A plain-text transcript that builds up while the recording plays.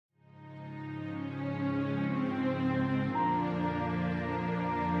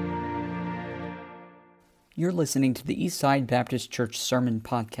You're listening to the Eastside Baptist Church Sermon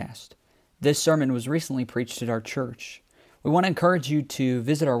Podcast. This sermon was recently preached at our church. We want to encourage you to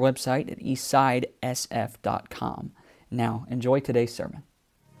visit our website at eastsidesf.com. Now, enjoy today's sermon.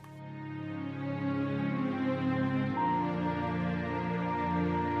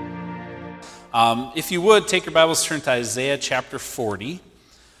 If you would, take your Bibles, turn to Isaiah chapter 40.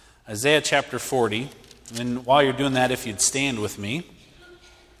 Isaiah chapter 40. And while you're doing that, if you'd stand with me.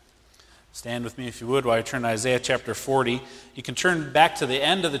 Stand with me if you would while you turn to Isaiah chapter 40. You can turn back to the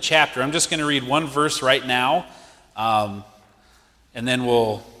end of the chapter. I'm just going to read one verse right now, and then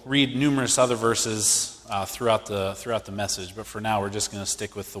we'll read numerous other verses throughout the message. But for now, we're just going to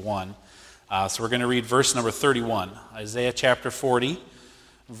stick with the one. So we're going to read verse number 31. Isaiah chapter 40,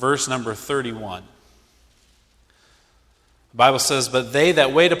 verse number 31. The Bible says, "But they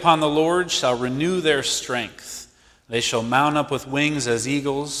that wait upon the Lord shall renew their strength. They shall mount up with wings as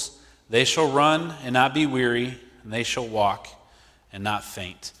eagles. They shall run and not be weary, and they shall walk and not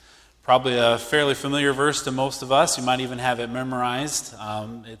faint." Probably a fairly familiar verse to most of us. You might even have it memorized.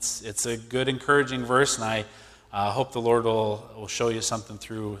 It's a good, encouraging verse, and I hope the Lord will show you something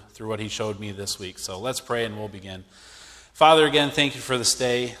through what He showed me this week. So let's pray and we'll begin. Father, again, thank you for this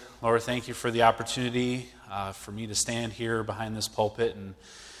day. Lord, thank you for the opportunity for me to stand here behind this pulpit and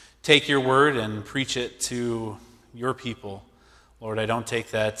take your word and preach it to your people. Lord, I don't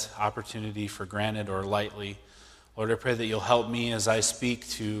take that opportunity for granted or lightly. Lord, I pray that you'll help me as I speak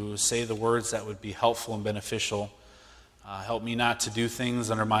to say the words that would be helpful and beneficial. Help me not to do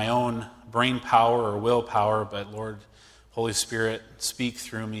things under my own brain power or willpower, but Lord, Holy Spirit, speak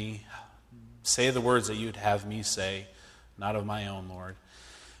through me. Say the words that you'd have me say, not of my own, Lord.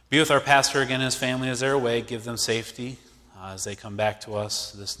 Be with our pastor again and his family as they're away. Give them safety as they come back to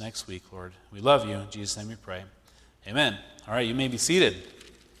us this next week, Lord. We love you. In Jesus' name we pray. Amen. All right, you may be seated.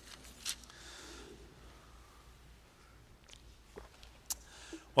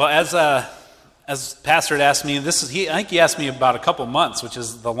 Well, as Pastor had asked me, I think he asked me about a couple months, which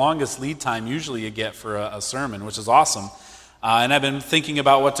is the longest lead time usually you get for a sermon, which is awesome. And I've been thinking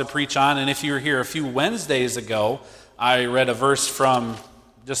about what to preach on. And if you were here a few Wednesdays ago, I read a verse from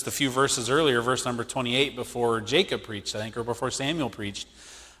just a few verses earlier, verse number 28, before Jacob preached, I think, or before Samuel preached.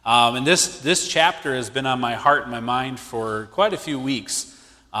 And this chapter has been on my heart and my mind for quite a few weeks.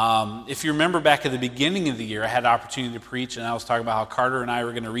 If you remember back at the beginning of the year, I had an opportunity to preach, and I was talking about how Carter and I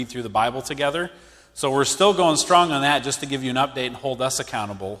were going to read through the Bible together. So we're still going strong on that, just to give you an update and hold us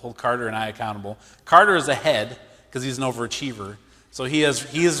accountable, hold Carter and I accountable. Carter is ahead because he's an overachiever. So he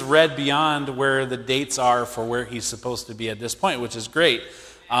has read beyond where the dates are for where he's supposed to be at this point, which is great.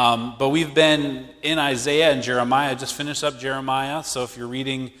 But we've been in Isaiah and Jeremiah. I just finished up Jeremiah, so if you're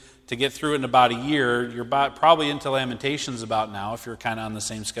reading to get through it in about a year, you're probably into Lamentations about now, if you're kind of on the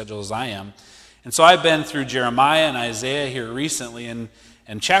same schedule as I am. And so I've been through Jeremiah and Isaiah here recently, and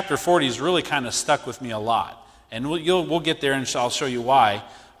chapter 40 has really kind of stuck with me a lot. And we'll get there, and I'll show you why.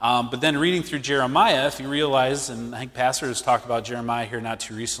 But then reading through Jeremiah, if you realize, and I think Pastor has talked about Jeremiah here not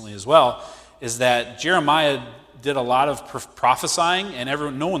too recently as well, is that Jeremiah did a lot of prophesying,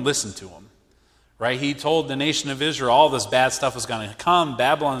 and no one listened to him. Right? He told the nation of Israel all this bad stuff was going to come.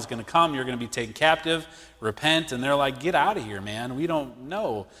 Babylon is going to come. You're going to be taken captive. Repent. And they're like, get out of here, man. We don't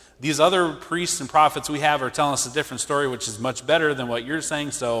know. These other priests and prophets we have are telling us a different story, which is much better than what you're saying.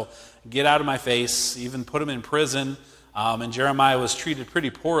 So get out of my face. Even put him in prison. And Jeremiah was treated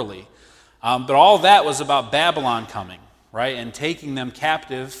pretty poorly. But all that was about Babylon coming, right, and taking them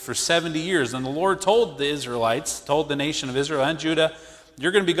captive for 70 years. And the Lord told the Israelites, told the nation of Israel and Judah,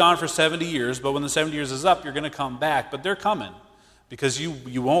 you're going to be gone for 70 years, but when the 70 years is up, you're going to come back. But they're coming because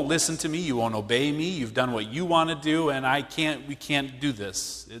you won't listen to me, you won't obey me, you've done what you want to do, and we can't do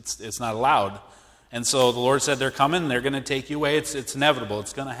this. It's not allowed. And so the Lord said they're coming, they're going to take you away. It's inevitable,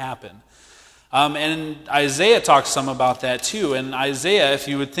 it's going to happen. And Isaiah talks some about that too. And Isaiah, if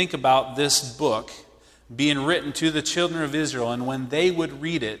you would think about this book being written to the children of Israel, and when they would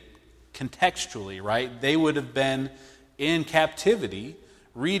read it contextually, right, they would have been in captivity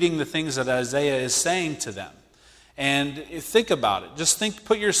reading the things that Isaiah is saying to them. And think about it.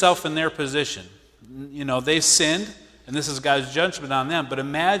 Put yourself in their position. You know, they've sinned, and this is God's judgment on them. But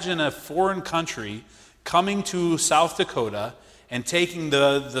imagine a foreign country coming to South Dakota and taking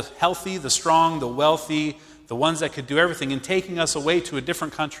the healthy, the strong, the wealthy, the ones that could do everything, and taking us away to a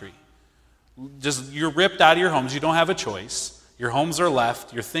different country. You're ripped out of your homes. You don't have a choice. Your homes are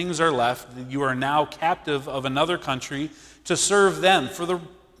left. Your things are left. You are now captive of another country to serve them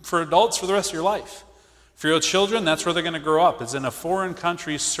for adults for the rest of your life. For your children, that's where they're going to grow up. It's in a foreign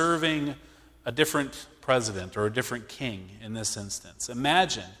country serving a different president or a different king in this instance.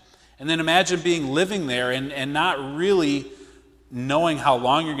 Imagine. And then imagine living there and not really knowing how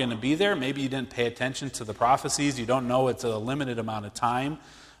long you're going to be there. Maybe you didn't pay attention to the prophecies. You don't know it's a limited amount of time.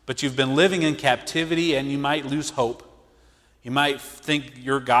 But you've been living in captivity, and you might lose hope. You might think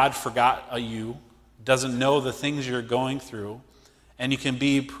your God forgot you, doesn't know the things you're going through. And you can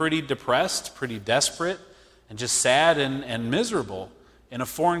be pretty depressed, pretty desperate, and just sad and miserable in a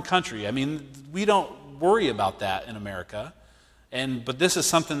foreign country. I mean, we don't worry about that in America. But this is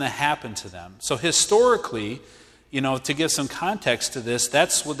something that happened to them. So historically, to give some context to this,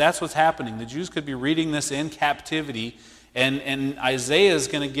 that's what's happening. The Jews could be reading this in captivity, and Isaiah is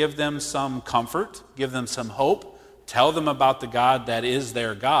going to give them some comfort, give them some hope, tell them about the God that is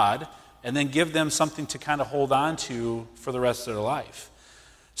their God, and then give them something to kind of hold on to for the rest of their life.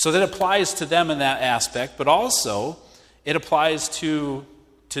 So that applies to them in that aspect, but also it applies to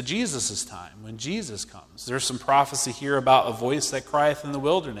Jesus' time, when Jesus comes. There's some prophecy here about a voice that crieth in the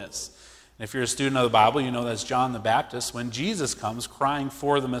wilderness. And if you're a student of the Bible, you know that's John the Baptist, when Jesus comes crying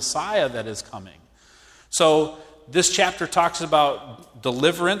for the Messiah that is coming. So this chapter talks about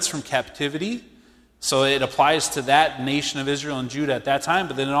deliverance from captivity. So it applies to that nation of Israel and Judah at that time,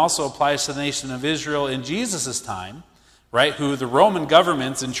 but then it also applies to the nation of Israel in Jesus' time, right, who the Roman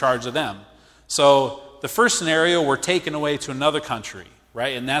government's in charge of them. So the first scenario, we're taken away to another country,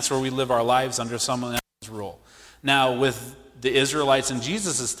 right, and that's where we live our lives under someone else's rule. Now, with the Israelites in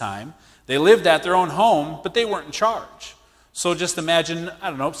Jesus' time, they lived at their own home, but they weren't in charge. So just imagine,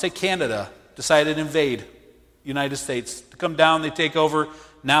 say Canada decided to invade United States. To come down, they take over.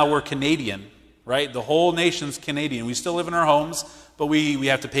 Now we're Canadian, right? The whole nation's Canadian. We still live in our homes, but we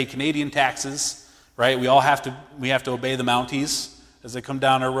have to pay Canadian taxes, right? We have to obey the Mounties as they come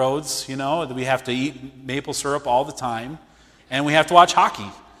down our roads, We have to eat maple syrup all the time, and we have to watch hockey.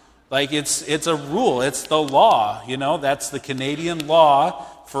 Like it's a rule. It's the law, That's the Canadian law.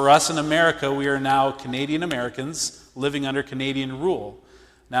 For us in America, we are now Canadian Americans living under Canadian rule.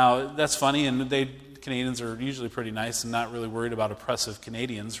 Now, that's funny, and Canadians are usually pretty nice and not really worried about oppressive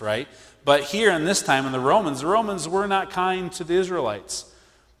Canadians, right? But here in this time in the Romans were not kind to the Israelites.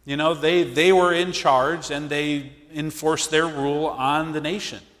 They were in charge, and they enforced their rule on the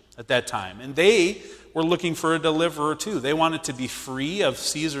nation at that time. And they were looking for a deliverer too. They wanted to be free of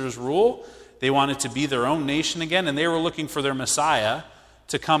Caesar's rule. They wanted to be their own nation again, and they were looking for their Messiah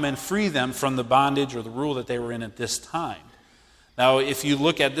to come and free them from the bondage or the rule that they were in at this time. Now, if you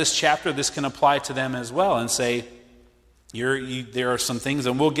look at this chapter, this can apply to them as well and say, there are some things,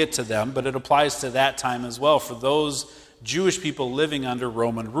 and we'll get to them, but it applies to that time as well for those Jewish people living under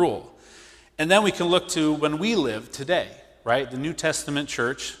Roman rule. And then we can look to when we live today, right? The New Testament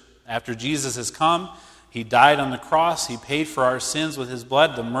church, after Jesus has come, he died on the cross, he paid for our sins with his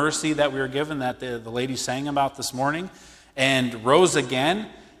blood, the mercy that we were given that the lady sang about this morning, and rose again.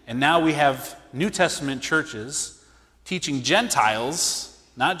 And now we have New Testament churches teaching Gentiles,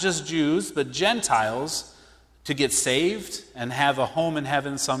 not just Jews, but Gentiles, to get saved and have a home in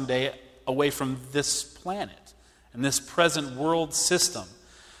heaven someday away from this planet and this present world system.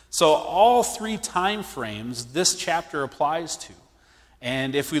 So all three time frames this chapter applies to.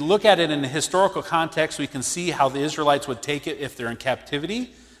 And if we look at it in a historical context, we can see how the Israelites would take it if they're in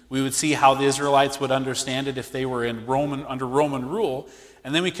captivity. We would see how the Israelites would understand it if they were under Roman rule.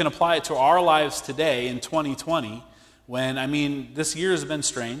 And then we can apply it to our lives today in 2020 when, this year has been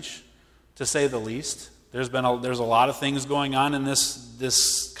strange, to say the least. There's a lot of things going on in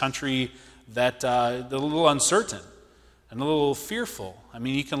this country that are a little uncertain and a little fearful.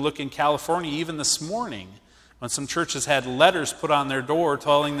 You can look in California even this morning when some churches had letters put on their door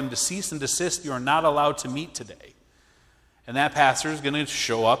telling them to cease and desist, you are not allowed to meet today. And that pastor is going to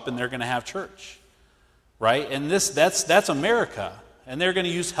show up and they're going to have church, right? And that's America. And they're going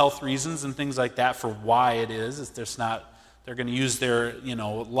to use health reasons and things like that for why it is. They're going to use their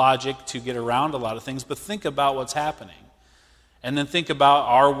logic to get around a lot of things. But think about what's happening. And then think about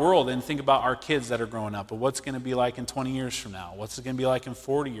our world and think about our kids that are growing up. But what's going to be like in 20 years from now? What's it going to be like in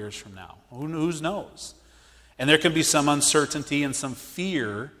 40 years from now? Who knows? And there can be some uncertainty and some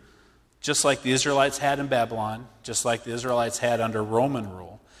fear, just like the Israelites had in Babylon, just like the Israelites had under Roman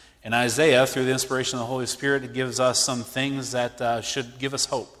rule. And Isaiah, through the inspiration of the Holy Spirit, gives us some things that should give us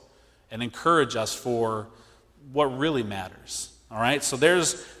hope and encourage us for what really matters. All right? So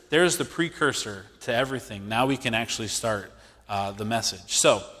there's the precursor to everything. Now we can actually start the message.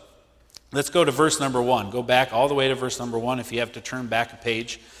 So let's go to verse number 1. Go back all the way to verse number 1 if you have to turn back a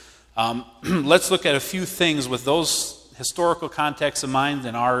page. Let's look at a few things with those historical contexts in mind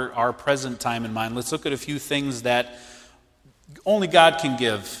and our present time in mind. Let's look at a few things that only God can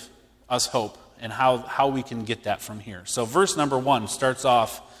give us hope and how we can get that from here. So verse number 1 starts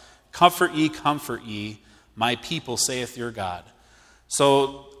off, Comfort ye, my people, saith your God.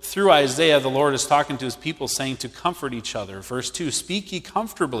 So through Isaiah, the Lord is talking to his people, saying to comfort each other. Verse 2, speak ye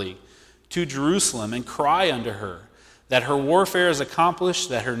comfortably to Jerusalem, and cry unto her, that her warfare is accomplished,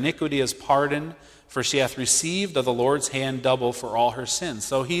 that her iniquity is pardoned, for she hath received of the Lord's hand double for all her sins.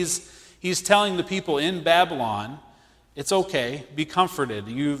 So he's telling the people in Babylon, it's okay, be comforted.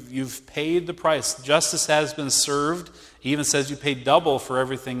 You've paid the price. Justice has been served. He even says you pay double for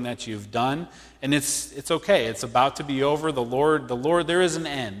everything that you've done. And it's okay. It's about to be over. The Lord, there is an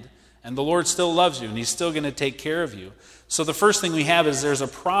end. And the Lord still loves you, and he's still going to take care of you. So the first thing we have is there's a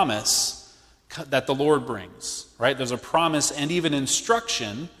promise that the Lord brings, right? There's a promise and even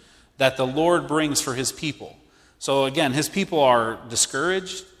instruction that the Lord brings for his people. So again, his people are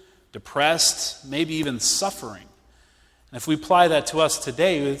discouraged, depressed, maybe even suffering. And if we apply that to us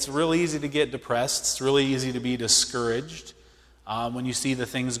today, it's really easy to get depressed. It's really easy to be discouraged when you see the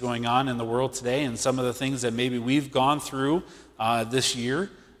things going on in the world today and some of the things that maybe we've gone through this year.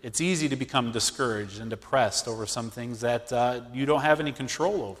 It's easy to become discouraged and depressed over some things that you don't have any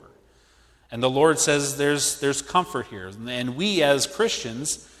control over. And the Lord says there's comfort here. And we as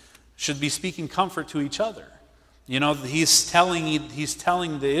Christians should be speaking comfort to each other. You know, he's telling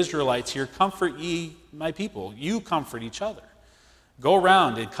the Israelites here, comfort ye my people. You comfort each other. Go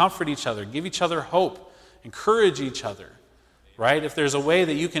around and comfort each other. Give each other hope. Encourage each other. Right? If there's a way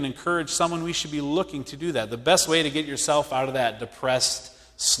that you can encourage someone, we should be looking to do that. The best way to get yourself out of that depressed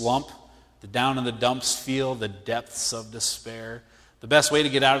slump, the down in the dumps feel, the depths of despair, the best way to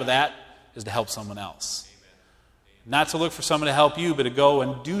get out of that is to help someone else. Not to look for someone to help you, but to go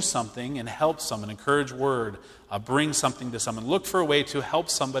and do something and help someone. Encourage word. Bring something to someone. Look for a way to help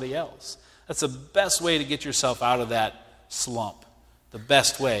somebody else. That's the best way to get yourself out of that slump. The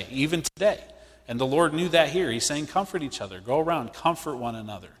best way, even today. And the Lord knew that here. He's saying comfort each other. Go around, comfort one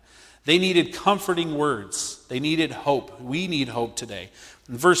another. They needed comforting words. They needed hope. We need hope today.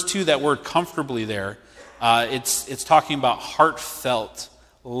 In verse 2, that word comfortably there, it's talking about heartfelt,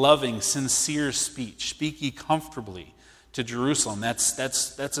 loving, sincere speech. Speak ye comfortably to Jerusalem. That's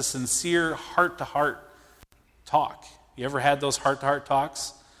a sincere heart-to-heart talk. You ever had those heart-to-heart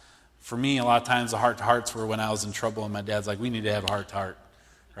talks? For me, a lot of times the heart-to-hearts were when I was in trouble and my dad's like, we need to have a heart-to-heart.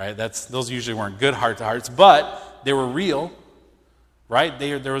 Right? Those usually weren't good heart-to-hearts, but they were real. Right?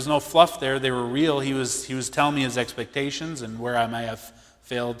 There was no fluff there. They were real. He was telling me his expectations and where I may have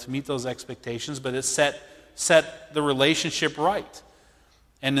failed to meet those expectations, but it set the relationship right.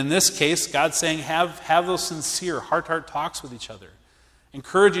 And in this case, God's saying have those sincere heart-to-heart talks with each other.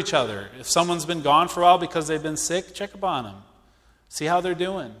 Encourage each other. If someone's been gone for a while because they've been sick, check up on them. See how they're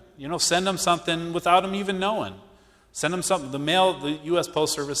doing. Send them something without them even knowing. Send them something. The U.S.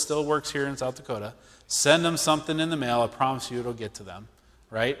 Post Service still works here in South Dakota. Send them something in the mail. I promise you it'll get to them.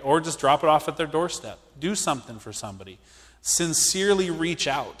 Right? Or just drop it off at their doorstep. Do something for somebody. Sincerely reach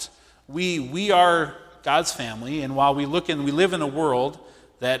out. We are God's family, and while we live in a world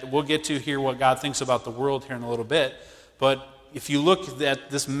that we'll get to hear what God thinks about the world here in a little bit, but if you look at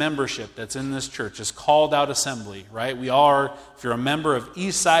this membership that's in this church, this called out assembly, right? If you're a member of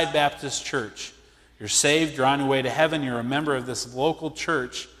Eastside Baptist Church, you're saved, you're on your way to heaven, you're a member of this local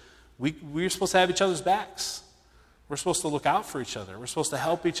church, we're supposed to have each other's backs. We're supposed to look out for each other. We're supposed to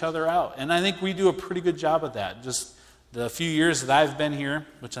help each other out. And I think we do a pretty good job of that. Just the few years that I've been here,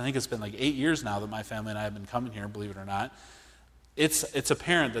 which I think it's been like 8 years now that my family and I have been coming here, believe it or not, it's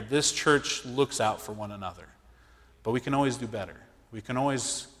apparent that this church looks out for one another. But we can always do better. We can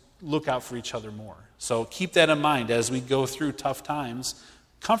always look out for each other more. So keep that in mind as we go through tough times.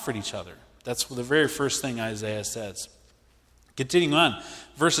 Comfort each other. That's the very first thing Isaiah says. Continuing on,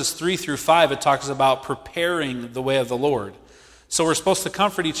 verses 3 through 5, it talks about preparing the way of the Lord. So we're supposed to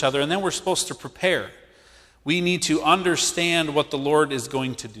comfort each other, and then we're supposed to prepare. We need to understand what the Lord is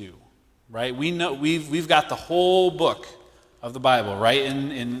going to do. Right? We know we've got the whole book of the Bible. Right?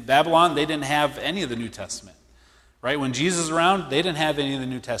 In Babylon, they didn't have any of the New Testament. Right? When Jesus was around, they didn't have any of the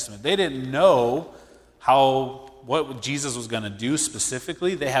New Testament. They didn't know what Jesus was going to do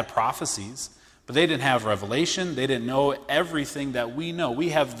specifically. They had prophecies, but they didn't have revelation. They didn't know everything that we know. We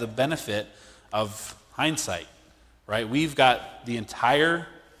have the benefit of hindsight, right? We've got the entire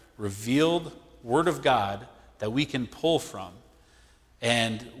revealed Word of God that we can pull from.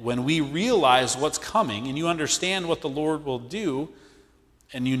 And when we realize what's coming and you understand what the Lord will do,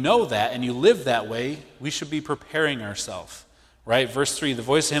 and you know that and you live that way, we should be preparing ourselves. Right? Verse 3, the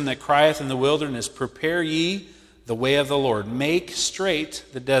voice of him that crieth in the wilderness, prepare ye the way of the Lord. Make straight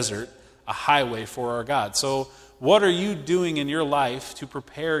the desert a highway for our God. So what are you doing in your life to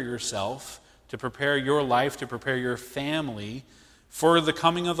prepare yourself, to prepare your life, to prepare your family for the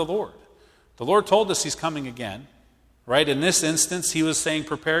coming of the Lord. The Lord told us he's coming again, right? In this instance, he was saying,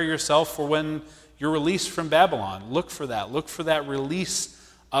 prepare yourself for when you're released from Babylon. Look for that. Look for that release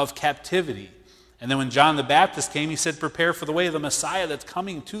of captivity. And then when John the Baptist came, he said, prepare for the way of the Messiah that's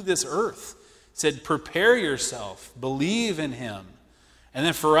coming to this earth. He said, prepare yourself. Believe in him. And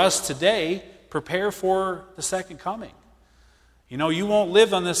then for us today, prepare for the second coming. You know, you won't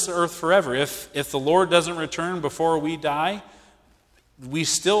live on this earth forever. If the Lord doesn't return before we die, we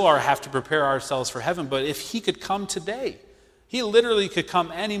still have to prepare ourselves for heaven. But if he could come today, he literally could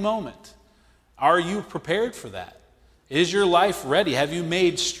come any moment. Are you prepared for that? Is your life ready? Have you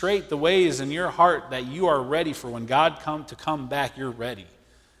made straight the ways in your heart that you are ready for when God come back, you're ready?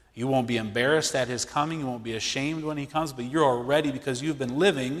 You won't be embarrassed at his coming. You won't be ashamed when he comes, but you're already because you've been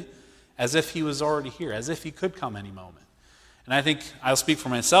living as if he was already here, as if he could come any moment. And I think I'll speak for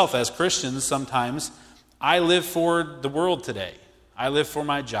myself. As Christians, sometimes I live for the world today. I live for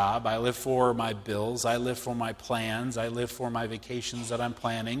my job. I live for my bills. I live for my plans. I live for my vacations that I'm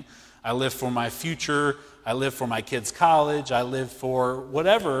planning. I live for my future. I live for my kids' college. I live for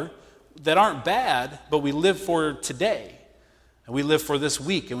whatever that aren't bad, but we live for today. And we live for this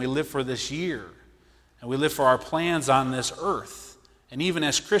week, and we live for this year. And we live for our plans on this earth. And even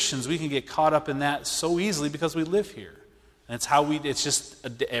as Christians, we can get caught up in that so easily because we live here. And it's just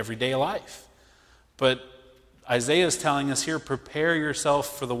everyday life. But Isaiah is telling us here, prepare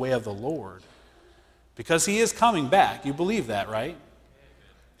yourself for the way of the Lord. Because he is coming back. You believe that, right?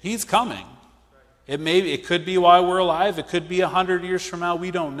 He's coming. It could be while we're alive. It could be 100 years from now.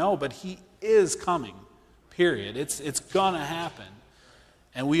 We don't know. But he is coming, period. It's going to happen.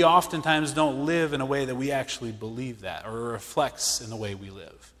 And we oftentimes don't live in a way that we actually believe that or reflects in the way we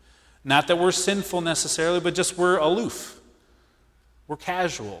live. Not that we're sinful necessarily, but just we're aloof. We're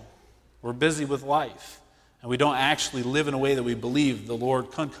casual. We're busy with life. And we don't actually live in a way that we believe the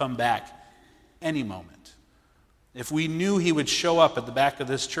Lord could come back any moment. If we knew he would show up at the back of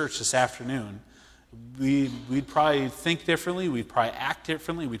this church this afternoon, we'd probably think differently. We'd probably act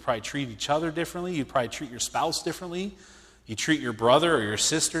differently. We'd probably treat each other differently. You'd probably treat your spouse differently. You treat your brother or your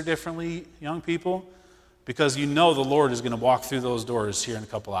sister differently, young people, because you know the Lord is going to walk through those doors here in a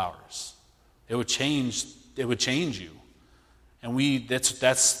couple hours. It would change you. And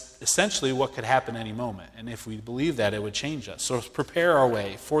that's essentially what could happen any moment. And if we believe that, it would change us. So prepare our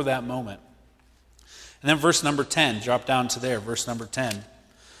way for that moment. And then verse number 10, drop down to there, verse number 10. It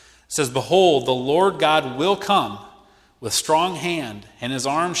says, behold, the Lord God will come with strong hand, and his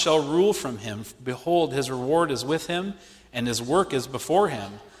arm shall rule from him. Behold, his reward is with him, and his work is before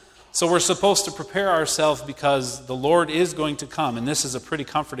him. So we're supposed to prepare ourselves because the Lord is going to come. And this is a pretty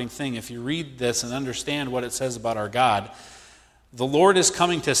comforting thing if you read this and understand what it says about our God. The Lord is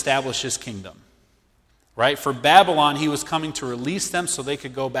coming to establish his kingdom. Right? For Babylon, he was coming to release them so they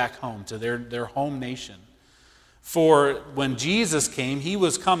could go back home to their home nation. For when Jesus came, he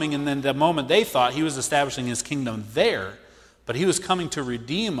was coming, and then the moment they thought he was establishing his kingdom there, but he was coming to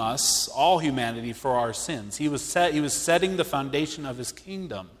redeem us, all humanity, for our sins. He was setting the foundation of his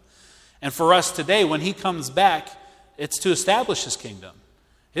kingdom. And for us today, when he comes back, it's to establish his kingdom.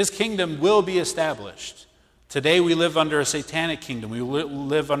 His kingdom will be established. Today we live under a satanic kingdom. We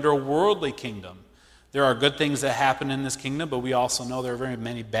live under a worldly kingdom. There are good things that happen in this kingdom, but we also know there are very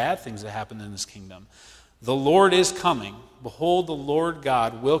many bad things that happen in this kingdom. The Lord is coming. Behold, the Lord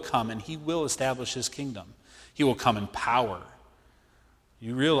God will come, and he will establish his kingdom. He will come in power.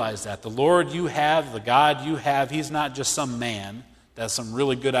 You realize that. The Lord you have, the God you have, he's not just some man that has some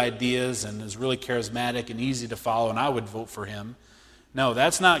really good ideas and is really charismatic and easy to follow, and I would vote for him. No,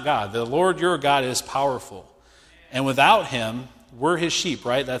 that's not God. The Lord your God is powerful. And without him, we're his sheep,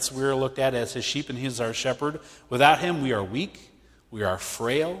 right? We're looked at as his sheep, and he's our shepherd. Without him, we are weak, we are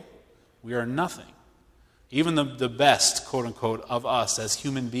frail, we are nothing. Even the best, quote unquote, of us as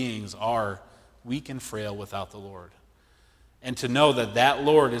human beings are weak and frail without the Lord. And to know that that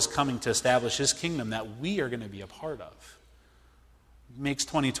Lord is coming to establish his kingdom that we are going to be a part of makes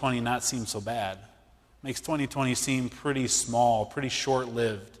 2020 not seem so bad. Makes 2020 seem pretty small, pretty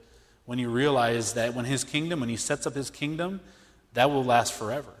short-lived when you realize that when he sets up his kingdom, that will last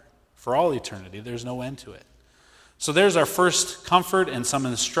forever, for all eternity. There's no end to it. So there's our first comfort and some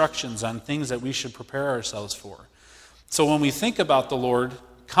instructions on things that we should prepare ourselves for. So when we think about the Lord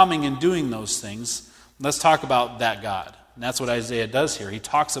coming and doing those things, let's talk about that God. And that's what Isaiah does here. He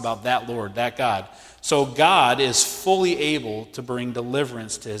talks about that Lord, that God. So God is fully able to bring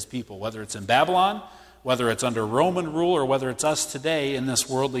deliverance to his people, whether it's in Babylon, whether it's under Roman rule, or whether it's us today in this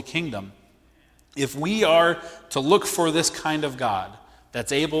worldly kingdom. If we are to look for this kind of God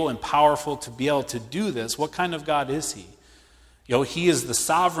that's able and powerful to be able to do this, what kind of God is he? He is the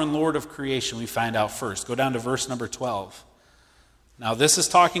sovereign Lord of creation, we find out first. Go down to verse number 12. Now, this is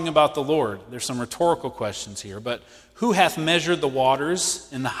talking about the Lord. There's some rhetorical questions here. But who hath measured the waters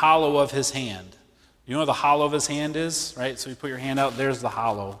in the hollow of his hand? You know what the hollow of his hand is, right? So you put your hand out, there's the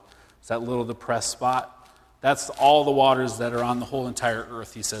hollow. It's that little depressed spot. That's all the waters that are on the whole entire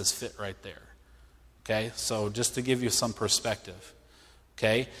earth, he says, fit right there. Okay, so just to give you some perspective.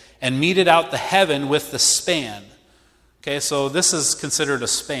 Okay, and meted out the heaven with the span. Okay, so this is considered a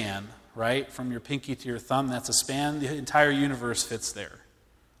span, right? From your pinky to your thumb, that's a span. The entire universe fits there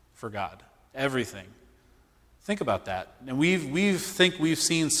for God. Everything. Think about that. And we've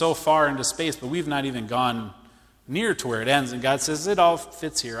seen so far into space, but we've not even gone near to where it ends. And God says, it all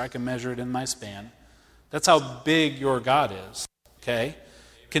fits here. I can measure it in my span. That's how big your God is. Okay?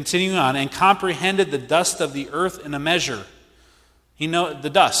 Continuing on, and comprehended the dust of the earth in a measure. The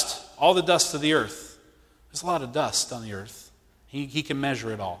dust, all the dust of the earth. There's a lot of dust on the earth. He can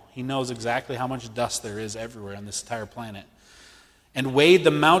measure it all. He knows exactly how much dust there is everywhere on this entire planet. And weighed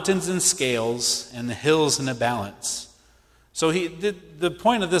the mountains in scales and the hills in a balance. So the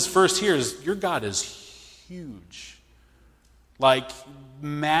point of this verse here is your God is huge. Like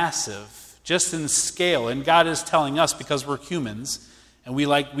massive, just in scale. And God is telling us, because we're humans,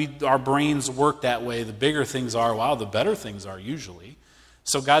 and our brains work that way, the bigger things are, wow, the better things are usually.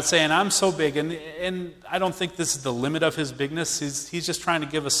 So God's saying, I'm so big, and I don't think this is the limit of his bigness. He's just trying to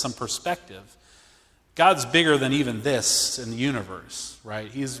give us some perspective. God's bigger than even this in the universe, right?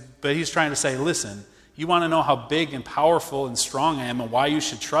 But he's trying to say, listen, you want to know how big and powerful and strong I am and why you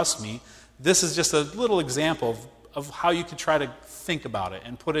should trust me? This is just a little example of how you could try to think about it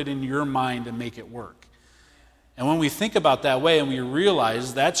and put it in your mind and make it work. And when we think about that way and we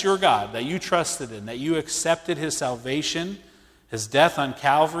realize that's your God, that you trusted in, that you accepted his salvation, his death on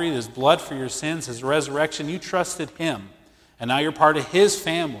Calvary, his blood for your sins, his resurrection, you trusted him. And now you're part of his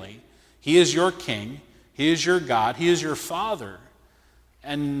family. He is your king. He is your God. He is your father.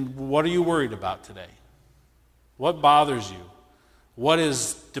 And what are you worried about today? What bothers you? What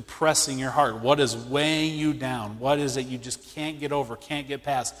is depressing your heart? What is weighing you down? What is it you just can't get over, can't get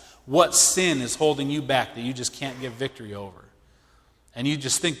past? What sin is holding you back that you just can't get victory over? And you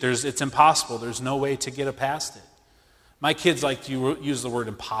just think it's impossible. There's no way to get past it. My kids like to use the word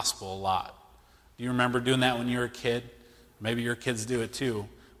impossible a lot. Do you remember doing that when you were a kid? Maybe your kids do it too.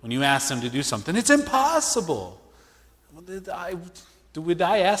 When you ask them to do something, it's impossible. Would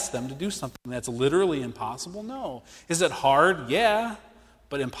I ask them to do something that's literally impossible? No. Is it hard? Yeah.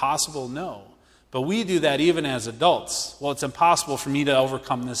 But impossible? No. But we do that even as adults. Well, it's impossible for me to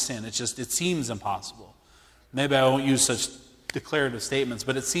overcome this sin. It seems impossible. Maybe I won't use such declarative statements,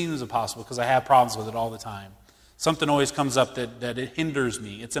 but it seems impossible because I have problems with it all the time. Something always comes up that it hinders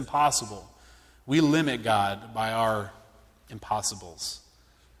me. It's impossible. We limit God by our impossibles.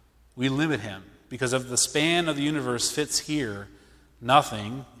 We limit him because of the span of the universe fits here.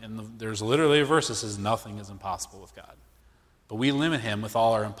 Nothing, and there's literally a verse that says nothing is impossible with God. But we limit him with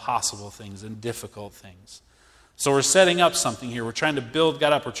all our impossible things and difficult things. So we're setting up something here. We're trying to build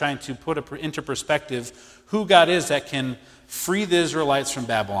God up. We're trying to put into perspective who God is that can free the Israelites from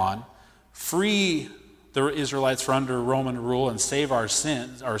Babylon, free the Israelites from under Roman rule and save our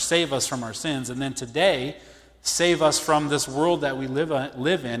sins, or save us from our sins, and then today save us from this world that we live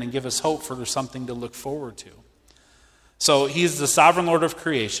in and give us hope for something to look forward to. So he's the sovereign Lord of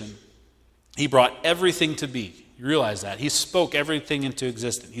creation. He brought everything to be. You realize that. He spoke everything into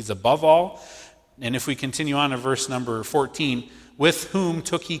existence. He's above all. And if we continue on to verse number 14, with whom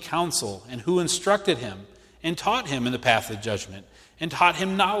took he counsel, and who instructed him, and taught him in the path of judgment, and taught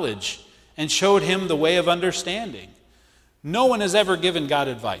him knowledge, and showed him the way of understanding. No one has ever given God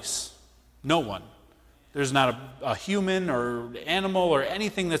advice. No one. There's not a human or animal or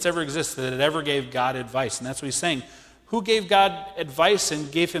anything that's ever existed that ever gave God advice. And that's what he's saying. Who gave God advice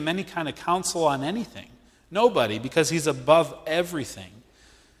and gave him any kind of counsel on anything? Nobody, because he's above everything.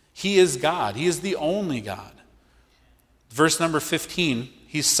 He is God. He is the only God. Verse number 15,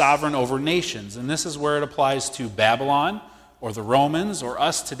 he's sovereign over nations. And this is where it applies to Babylon, or the Romans, or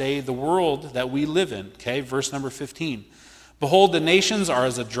us today, the world that we live in. Okay, verse number 15. Behold, the nations are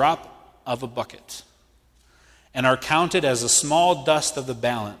as a drop of a bucket, and are counted as a small dust of the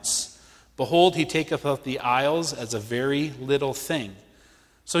balance. Behold, he taketh up the isles as a very little thing.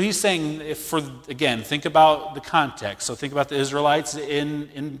 So he's saying, think about the context. So think about the Israelites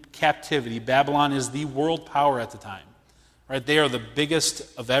in captivity. Babylon is the world power at the time. Right? They are the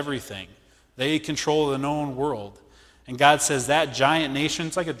biggest of everything. They control the known world. And God says that giant nation,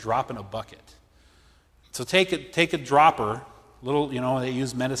 it's like a drop in a bucket. So take a dropper, Little, they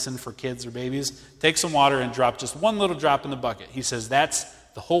use medicine for kids or babies. Take some water and drop just one little drop in the bucket. He says that's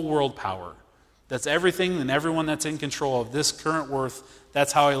the whole world power. That's everything and everyone that's in control of this current worth.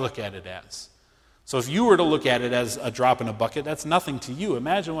 That's how I look at it as. So if you were to look at it as a drop in a bucket, that's nothing to you.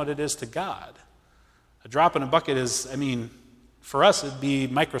 Imagine what it is to God. A drop in a bucket is, for us, it'd be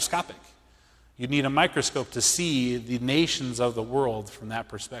microscopic. You'd need a microscope to see the nations of the world from that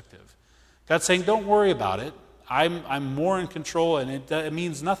perspective. God's saying, don't worry about it. I'm more in control, and it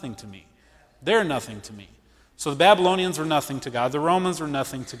means nothing to me. They're nothing to me. So the Babylonians were nothing to God. The Romans were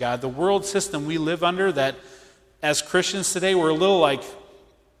nothing to God. The world system we live under, that as Christians today, we're a little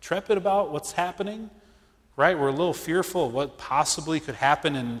trepid about what's happening, right? We're a little fearful of what possibly could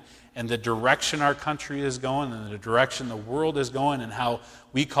happen and the direction our country is going and the direction the world is going, and how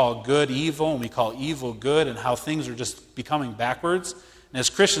we call good evil and we call evil good, and how things are just becoming backwards. And as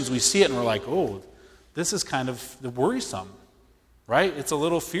Christians, we see it and we're like, oh, this is kind of worrisome, right? It's a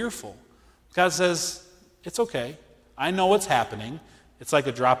little fearful. God says, it's okay. I know what's happening. It's like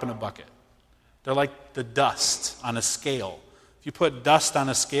a drop in a bucket. They're like the dust on a scale. If you put dust on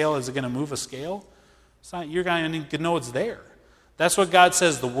a scale, is it going to move a scale? It's not. You're going to know it's there. That's what God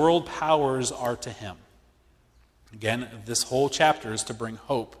says the world powers are to him. Again, this whole chapter is to bring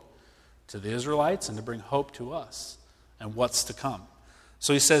hope to the Israelites and to bring hope to us and what's to come.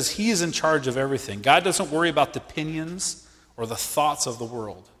 So he says he's in charge of everything. God doesn't worry about the opinions or the thoughts of the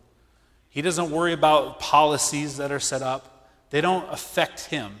world. He doesn't worry about policies that are set up. They don't affect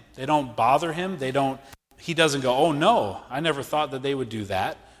him. They don't bother him. He doesn't go, oh no, I never thought that they would do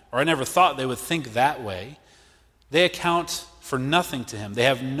that, or I never thought they would think that way. They account for nothing to him. They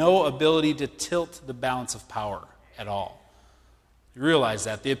have no ability to tilt the balance of power at all. You realize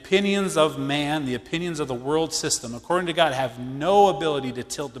that. The opinions of man, the opinions of the world system, according to God, have no ability to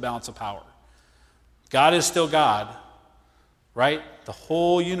tilt the balance of power. God is still God, right? The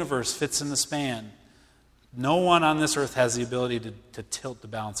whole universe fits in the span. No one on this earth has the ability to tilt the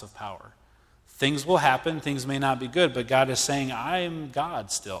balance of power. Things will happen, things may not be good, but God is saying, I am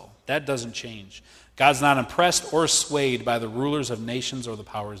God still. That doesn't change. God's not impressed or swayed by the rulers of nations or the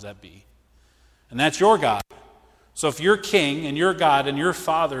powers that be. And that's your God. So if your king and your God and your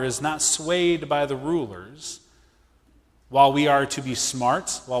father is not swayed by the rulers, while we are to be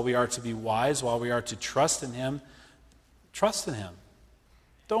smart, while we are to be wise, while we are to trust in him, trust in him.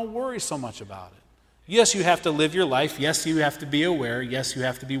 Don't worry so much about it. Yes, you have to live your life. Yes, you have to be aware. Yes, you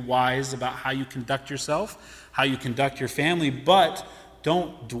have to be wise about how you conduct yourself, how you conduct your family, but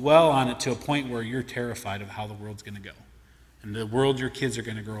don't dwell on it to a point where you're terrified of how the world's going to go and the world your kids are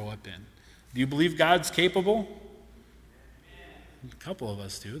going to grow up in. Do you believe God's capable? A couple of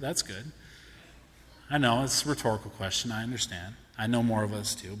us do. That's good. I know, it's a rhetorical question. I understand. I know more of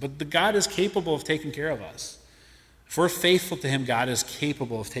us do. But God is capable of taking care of us. If we're faithful to him, God is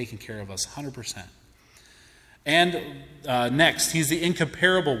capable of taking care of us 100%. And next, he's the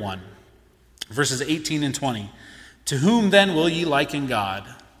incomparable one. Verses 18 and 20. To whom then will ye liken God?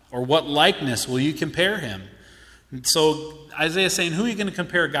 Or what likeness will you compare him? So Isaiah is saying, who are you going to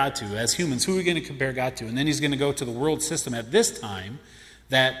compare God to? As humans, who are you going to compare God to? And then he's going to go to the world system at this time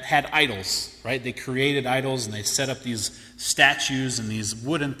that had idols, right? They created idols and they set up these statues and these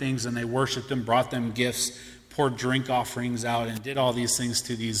wooden things and they worshipped them, brought them gifts, poured drink offerings out, and did all these things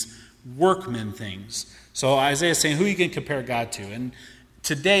to these workmen things. So Isaiah is saying, who are you going to compare God to? And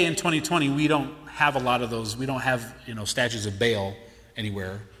today in 2020, we don't have a lot of those. We don't have, statues of Baal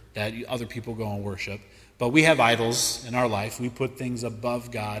anywhere that other people go and worship. But we have idols in our life. We put things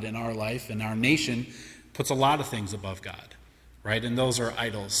above God in our life, and our nation puts a lot of things above God, right? And those are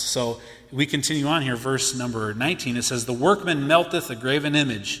idols. So we continue on here, verse number 19. It says, the workman melteth a graven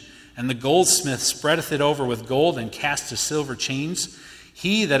image, and the goldsmith spreadeth it over with gold, and casteth silver chains.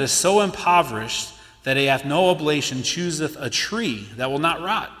 He that is so impoverished that he hath no oblation chooseth a tree that will not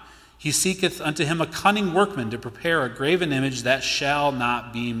rot. He seeketh unto him a cunning workman to prepare a graven image that shall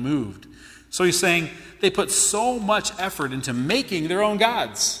not be moved. So he's saying they put so much effort into making their own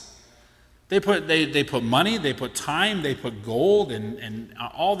gods. They put money, they put time, they put gold, and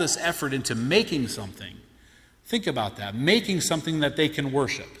all this effort into making something. Think about that. Making something that they can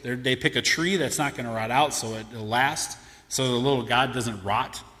worship. They pick a tree that's not going to rot out so it'll last, so the little god doesn't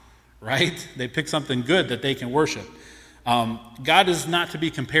rot, right? They pick something good that they can worship. God is not to be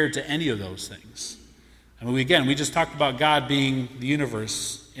compared to any of those things. We just talked about God being the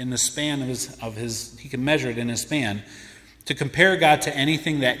universe in the span of his, he can measure it in his span. To compare God to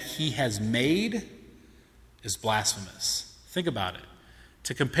anything that he has made is blasphemous. Think about it.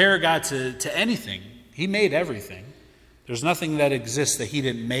 To compare God to anything, he made everything. There's nothing that exists that he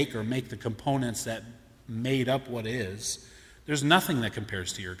didn't make or make the components that made up what is. There's nothing that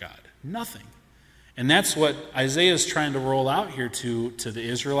compares to your God. Nothing. And that's what Isaiah is trying to roll out here to the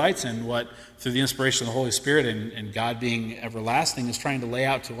Israelites, and what, through the inspiration of the Holy Spirit and God being everlasting, is trying to lay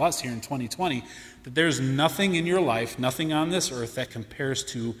out to us here in 2020, that there's nothing in your life, nothing on this earth that compares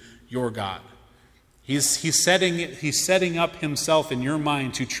to your God. He's setting up himself in your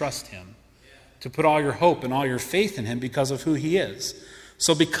mind to trust him, to put all your hope and all your faith in him because of who he is.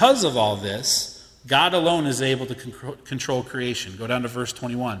 So because of all this, God alone is able to control creation. Go down to verse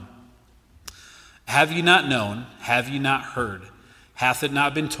 21. Have you not known? Have you not heard? Hath it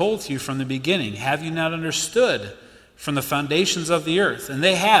not been told to you from the beginning? Have you not understood from the foundations of the earth? And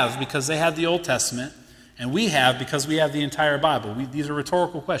they have, because they have the Old Testament, and we have because we have the entire Bible. These are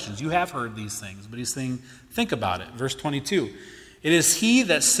rhetorical questions. You have heard these things, but he's saying, think about it. Verse 22. It is he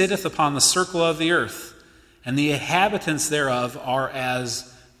that sitteth upon the circle of the earth, and the inhabitants thereof are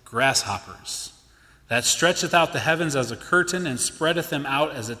as grasshoppers, that stretcheth out the heavens as a curtain, and spreadeth them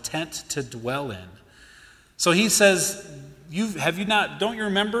out as a tent to dwell in. So he says, don't you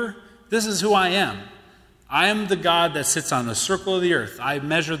remember? This is who I am. I am the God that sits on the circle of the earth. I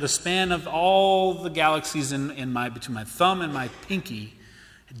measure the span of all the galaxies between my thumb and my pinky.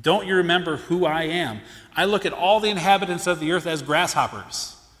 Don't you remember who I am? I look at all the inhabitants of the earth as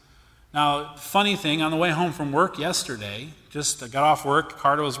grasshoppers. Now, funny thing, on the way home from work yesterday, I got off work,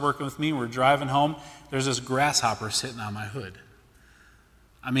 Carter was working with me, we're driving home, there's this grasshopper sitting on my hood.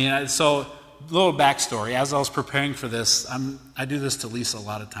 So, little backstory, as I was preparing for this, I do this to Lisa a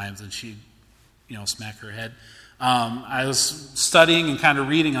lot of times, and she, smack her head. I was studying and kind of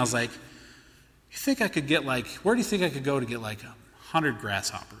reading, I was like, you think I could get where do you think I could go to get 100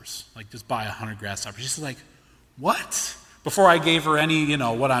 grasshoppers? Just buy 100 grasshoppers. She's like, what? Before I gave her any,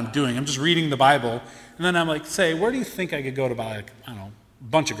 what I'm doing, I'm just reading the Bible. And then I'm like, where do you think I could go to buy, a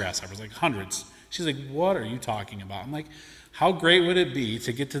bunch of grasshoppers, hundreds? She's like, what are you talking about? I'm like, how great would it be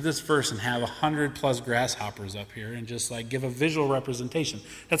to get to this verse and have 100+ grasshoppers up here and just give a visual representation?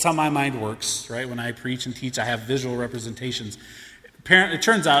 That's how my mind works, right? When I preach and teach, I have visual representations. It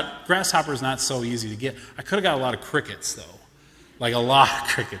turns out grasshopper is not so easy to get. I could have got a lot of crickets, though. A lot of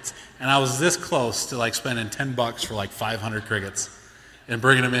crickets. And I was this close to spending $10 for 500 crickets and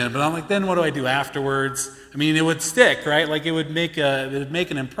bringing them in. But I'm like, then what do I do afterwards? It would stick, right? It would make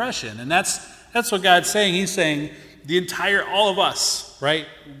an impression. And that's what God's saying. He's saying all of us, right?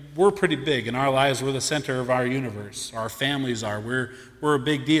 We're pretty big in our lives. We're the center of our universe. Our families are. We're a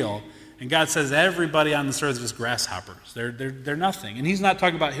big deal. And God says everybody on this earth is just grasshoppers. They're nothing. And he's not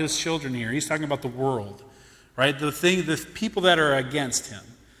talking about his children here. He's talking about the world. Right? The people that are against him.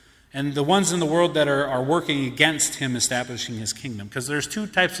 And the ones in the world that are working against him establishing his kingdom. Because there's two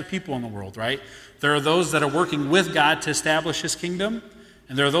types of people in the world, right? There are those that are working with God to establish his kingdom.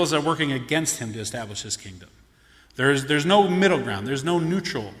 And there are those that are working against him to establish his kingdom. There's no middle ground. There's no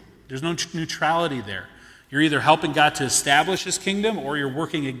neutral. There's no neutrality there. You're either helping God to establish his kingdom, or you're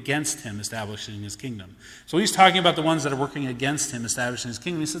working against him establishing his kingdom. So he's talking about the ones that are working against him establishing his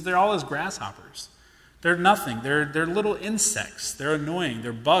kingdom. He says they're all as grasshoppers. They're nothing. They're little insects. They're annoying.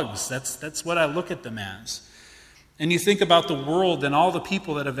 They're bugs. That's what I look at them as. And you think about the world and all the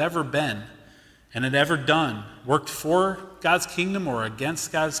people that have ever been and had ever done, worked for God's kingdom or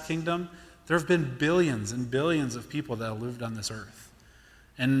against God's kingdom. There have been billions and billions of people that have lived on this earth.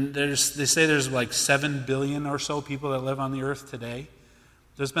 And they say there's 7 billion or so people that live on the earth today.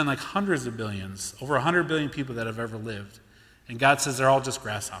 There's been hundreds of billions, over 100 billion people that have ever lived. And God says they're all just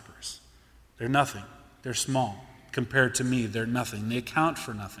grasshoppers. They're nothing. They're small. Compared to me, they're nothing. They account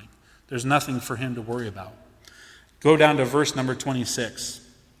for nothing. There's nothing for him to worry about. Go down to verse number 26.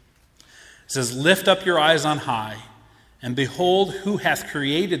 It says, lift up your eyes on high, and behold who hath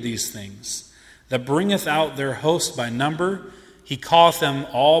created these things, that bringeth out their host by number. He calleth them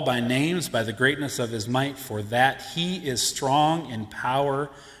all by names, by the greatness of his might, for that he is strong in power,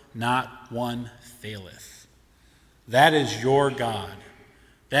 not one faileth. That is your God.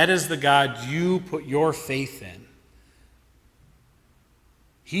 That is the God you put your faith in.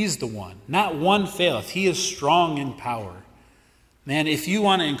 He's the one. Not one faileth. He is strong in power. Man, if you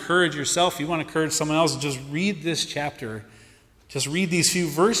want to encourage yourself, you want to encourage someone else, just read this chapter. Just read these few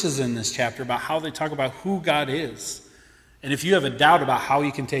verses in this chapter about how they talk about who God is. And if you have a doubt about how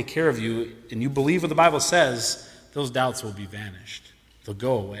he can take care of you, and you believe what the Bible says, those doubts will be vanished. They'll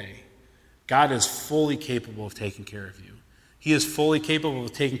go away. God is fully capable of taking care of you. He is fully capable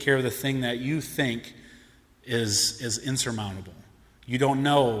of taking care of the thing that you think is insurmountable. You don't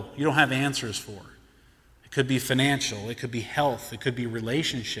know, you don't have answers for. It could be financial, it could be health, it could be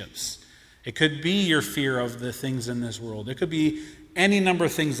relationships, It could be your fear of the things in this world. It could be any number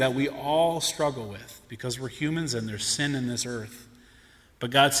of things that we all struggle with because we're humans and there's sin in this earth. But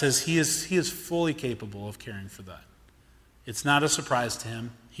God says He is fully capable of caring for that. It's not a surprise to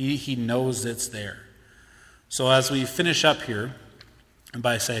Him. He knows it's there. So as we finish up here, and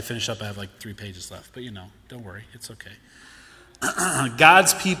by say finish up, I have like 3 pages left, but don't worry, it's okay.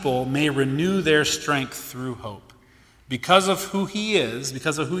 God's people may renew their strength through hope. Because of who He is,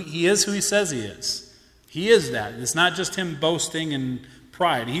 because of who He is who He says He is. He is that. It's not just Him boasting and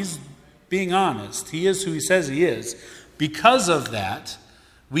pride. He's being honest. He is who He says He is. Because of that,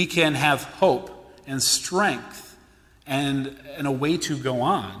 we can have hope and strength and a way to go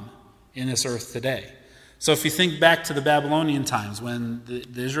on in this earth today. So if you think back to the Babylonian times when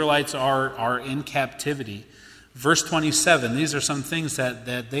the Israelites are in captivity, verse 27, these are some things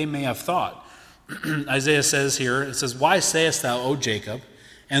that they may have thought. Isaiah says here, it says, "Why sayest thou, O Jacob,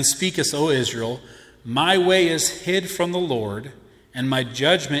 and speakest, O Israel, my way is hid from the Lord, and my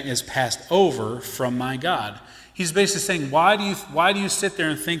judgment is passed over from my God." He's basically saying, why do you sit there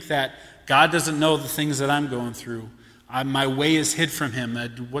and think that God doesn't know the things that I'm going through? My way is hid from Him.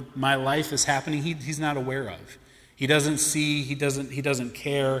 What my life is happening, He's not aware of. He doesn't see, He doesn't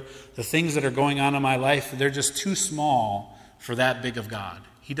care. The things that are going on in my life, they're just too small for that big of God.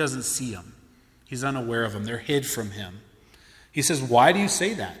 He doesn't see them. He's unaware of them. They're hid from Him. He says, why do you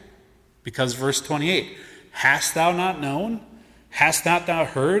say that? Because verse 28, "Hast thou not known? Hast not thou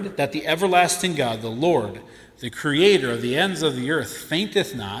heard that the everlasting God, the Lord, the Creator of the ends of the earth,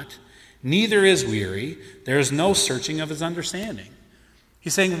 fainteth not, neither is weary. There is no searching of His understanding."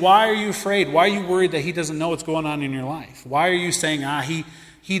 He's saying, why are you afraid? Why are you worried that He doesn't know what's going on in your life? Why are you saying,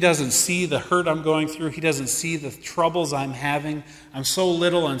 He doesn't see the hurt I'm going through. He doesn't see the troubles I'm having. I'm so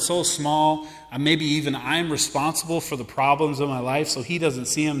little and so small. Maybe even I'm responsible for the problems of my life, so He doesn't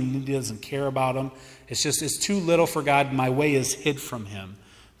see them and He doesn't care about them. It's too little for God. My way is hid from Him.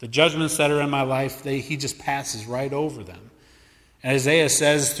 The judgments that are in my life, He just passes right over them. And Isaiah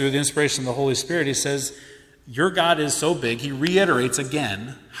says, through the inspiration of the Holy Spirit, he says, your God is so big. He reiterates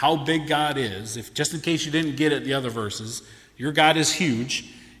again how big God is. Just in case you didn't get it the other verses, your God is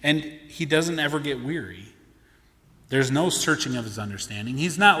huge, and He doesn't ever get weary. There's no searching of His understanding.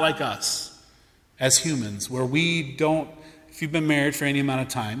 He's not like us as humans, where we don't, if you've been married for any amount of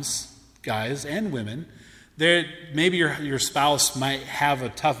times, guys and women, maybe your spouse might have a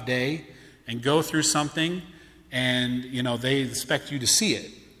tough day and go through something, and they expect you to see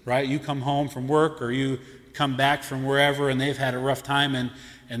it, right? You come home from work or you come back from wherever, and they've had a rough time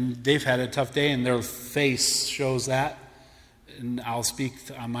and they've had a tough day, and their face shows that. And I'll speak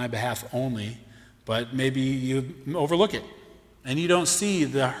on my behalf only, but maybe you overlook it and you don't see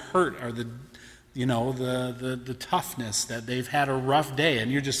the hurt or the toughness that they've had a rough day,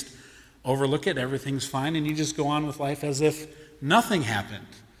 and you just overlook it. Everything's fine, and you just go on with life as if nothing happened.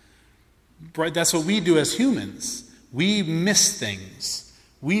 Right? That's what we do as humans. We miss things.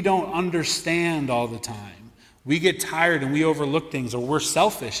 We don't understand all the time. We get tired and we overlook things, or we're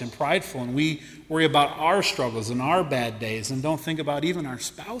selfish and prideful, and we worry about our struggles and our bad days and don't think about even our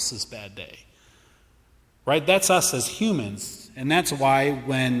spouse's bad day. Right? That's us as humans. And that's why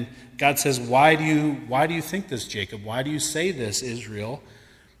when God says, why do you think this, Jacob? Why do you say this, Israel?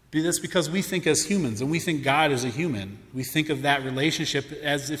 That's because we think as humans, and we think God is a human. We think of that relationship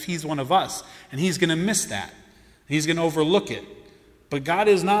as if He's one of us, and He's going to miss that. He's going to overlook it. But God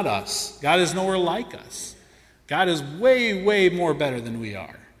is not us. God is nowhere like us. God is way, way more better than we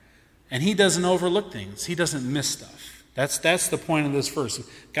are. And He doesn't overlook things. He doesn't miss stuff. That's the point of this verse.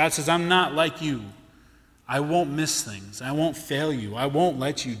 God says, I'm not like you. I won't miss things. I won't fail you. I won't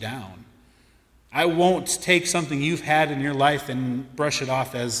let you down. I won't take something you've had in your life and brush it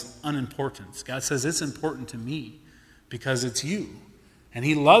off as unimportant. God says it's important to me because it's you. And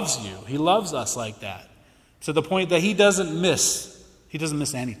He loves you. He loves us like that. To the point that He doesn't miss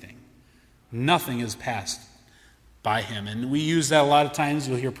anything. Nothing is passed by Him. And we use that a lot of times.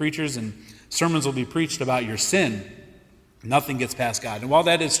 You'll hear preachers and sermons will be preached about your sin. Nothing gets past God. And while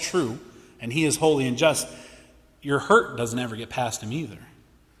that is true, and He is holy and just, your hurt doesn't ever get past Him either.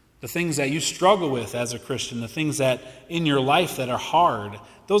 The things that you struggle with as a Christian, the things that in your life that are hard,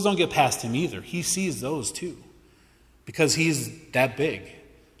 those don't get past Him either. He sees those too. Because He's that big.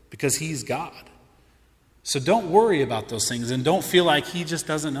 Because He's God. So don't worry about those things, and don't feel like He just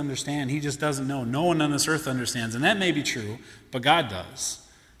doesn't understand. He just doesn't know. No one on this earth understands. And that may be true, but God does.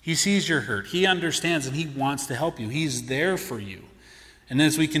 He sees your hurt. He understands, and He wants to help you. He's there for you. And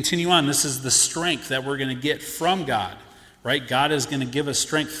as we continue on, this is the strength that we're going to get from God. Right? God is going to give us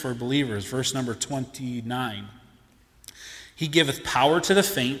strength for believers. Verse number 29. He giveth power to the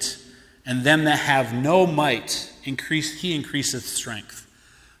faint, and them that have no might, he increaseth strength.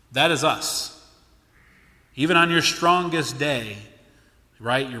 That is us. Even on your strongest day,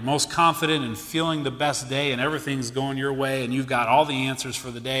 right? You're most confident and feeling the best day and everything's going your way and you've got all the answers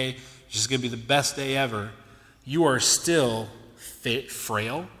for the day. It's just going to be the best day ever. You are still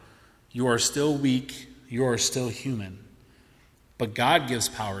frail. You are still weak. You are still human. But God gives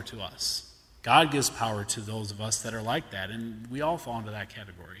power to us. God gives power to those of us that are like that. And we all fall into that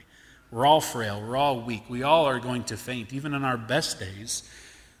category. We're all frail. We're all weak. We all are going to faint. Even on our best days,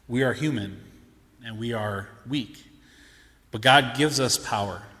 we are human and we are weak. But God gives us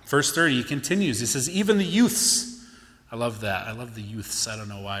power. Verse 30, he continues. He says, even the youths. I love that. I love the youths. I don't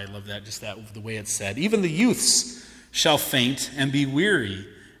know why I love that. Just that the way it's said. Even the youths shall faint and be weary,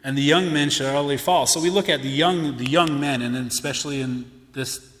 and the young men shall utterly fall. So we look at the young men, and then especially in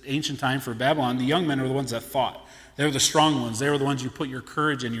this ancient time for Babylon, the young men are the ones that fought. They were the strong ones. They were the ones you put your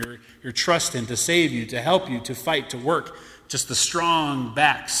courage and your trust in to save you, to help you, to fight, to work. Just the strong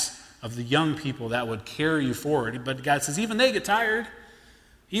backs of the young people that would carry you forward. But God says, even they get tired.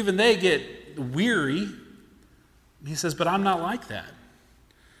 Even they get weary. He says, but I'm not like that.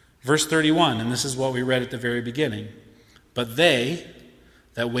 Verse 31, and this is what we read at the very beginning. But they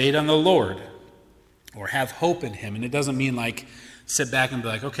that wait on the Lord, or have hope in him. And it doesn't mean like sit back and be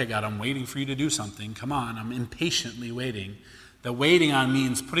like, okay, God, I'm waiting for you to do something. Come on, I'm impatiently waiting. The waiting on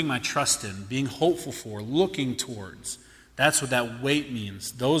means putting my trust in, being hopeful for, looking towards. That's what that wait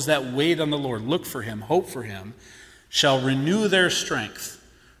means. Those that wait on the Lord, look for him, hope for him, shall renew their strength.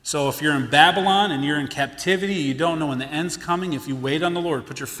 So if you're in Babylon and you're in captivity, you don't know when the end's coming, if you wait on the Lord,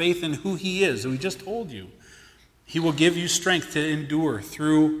 put your faith in who he is, who he just told you, he will give you strength to endure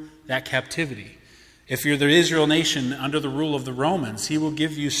through that captivity. If you're the Israel nation under the rule of the Romans, he will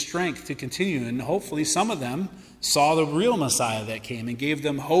give you strength to continue. And hopefully some of them saw the real Messiah that came and gave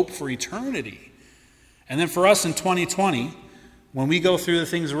them hope for eternity. And then for us in 2020, when we go through the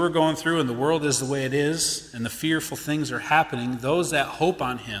things we're going through and the world is the way it is and the fearful things are happening, those that hope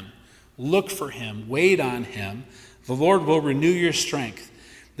on him, look for him, wait on him, the Lord will renew your strength.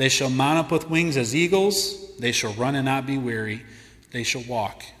 They shall mount up with wings as eagles. They shall run and not be weary. They shall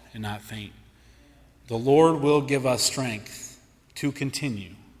walk and not faint. The Lord will give us strength to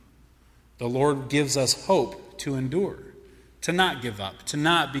continue. The Lord gives us hope to endure, to not give up, to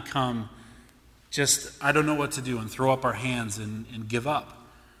not become just, I don't know what to do, and throw up our hands and give up.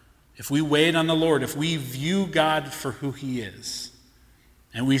 If we wait on the Lord, if we view God for who he is,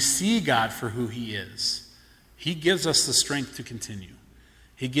 and we see God for who he is, he gives us the strength to continue.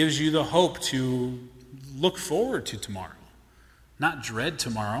 He gives you the hope to look forward to tomorrow. Not dread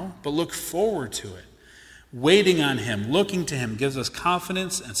tomorrow, but look forward to it. Waiting on him, looking to him, gives us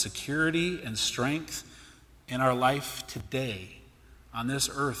confidence and security and strength in our life today, on this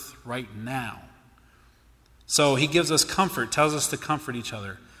earth right now. So he gives us comfort, tells us to comfort each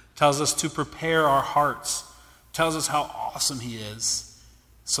other, tells us to prepare our hearts, tells us how awesome he is,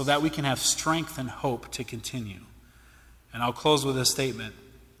 so that we can have strength and hope to continue. And I'll close with this statement.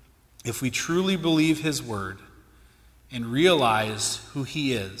 If we truly believe his word and realize who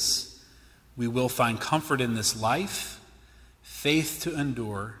he is, we will find comfort in this life, faith to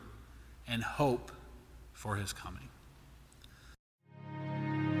endure, and hope for his coming.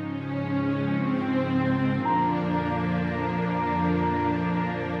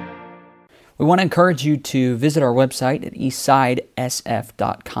 We want to encourage you to visit our website at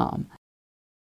eastsidesf.com.